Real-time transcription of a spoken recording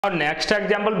और next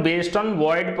example based on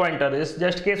void pointer, इस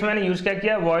just case में मैंने यूज क्या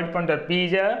किया, void pointer, P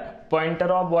is a pointer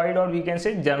of void और we can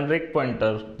say generic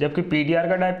pointer, जबकि पीटीआर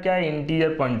का टाइप क्या है,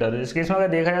 इंटीजर पॉइंटर। इस केस में अगर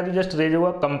देखा जाए तो जस्ट रेज होगा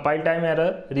कंपाइल टाइम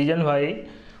एरर, रीजन भाई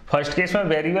फर्स्ट केस में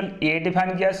वेरिएबल ए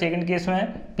डिफाइन किया, सेकंड केस में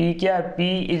पी क्या है, P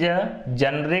is a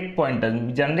generic pointer.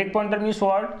 Generic pointer means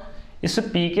what, इस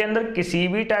पी के अंदर किसी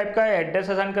भी टाइप का एड्रेस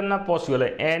असाइन करना पॉसिबल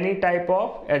है, any type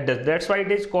of address, that's why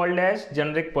it is called as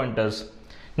generic pointers.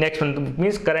 Next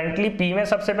means currently P में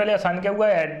सबसे पहले असाइन किया हुआ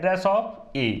है address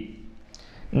of A,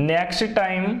 next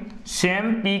time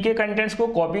same P के कंटेंट्स को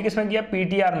कॉपी किसमें किया,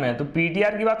 पीटीआर में। तो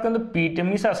पीटीआर की बात करें तो पी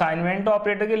मीन्स असाइनमेंट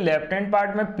ऑपरेटर के लेफ्ट हैंड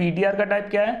पार्ट में पीटीआर का टाइप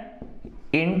क्या है,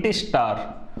 इंट स्टार,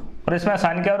 और इसमें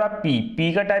असाइन क्या हो रहा है,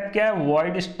 पी का टाइप क्या है,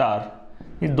 वॉइड स्टार।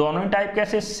 ये दोनों ही टाइप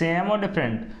कैसे, सेम और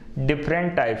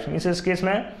डिफरेंट टाइप्स। मीन्स इस केस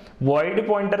में वॉइड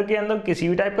पॉइंटर के अंदर किसी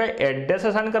भी टाइप का एड्रेस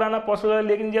असाइन कराना पॉसिबल है,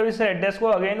 लेकिन जब इस एड्रेस को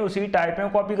अगेन उसी टाइप में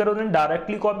कॉपी करो तो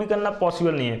डायरेक्टली कॉपी करना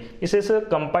पॉसिबल नहीं है। इसे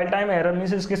कंपाइल टाइम एरर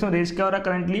मीन्स इस केस में रेज क्या हो रहा है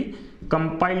currently,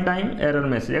 compile time error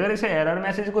message. अगर इसे एरर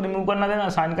मैसेज को रिमूव करना देना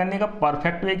असाइन करने का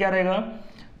परफेक्ट वे क्या रहेगा,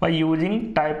 बाय यूजिंग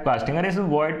टाइप कास्टिंग। अगर इस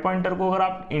वॉइड पॉइंटर को अगर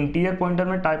आप इंटीजर पॉइंटर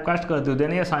में टाइप कास्ट करते हो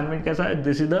देन ये असाइनमेंट कैसा है,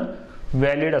 this is the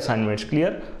valid assignments,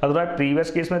 clear. Otherwise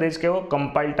previous case में रेज क्या हो,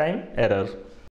 कंपाइल टाइम एरर।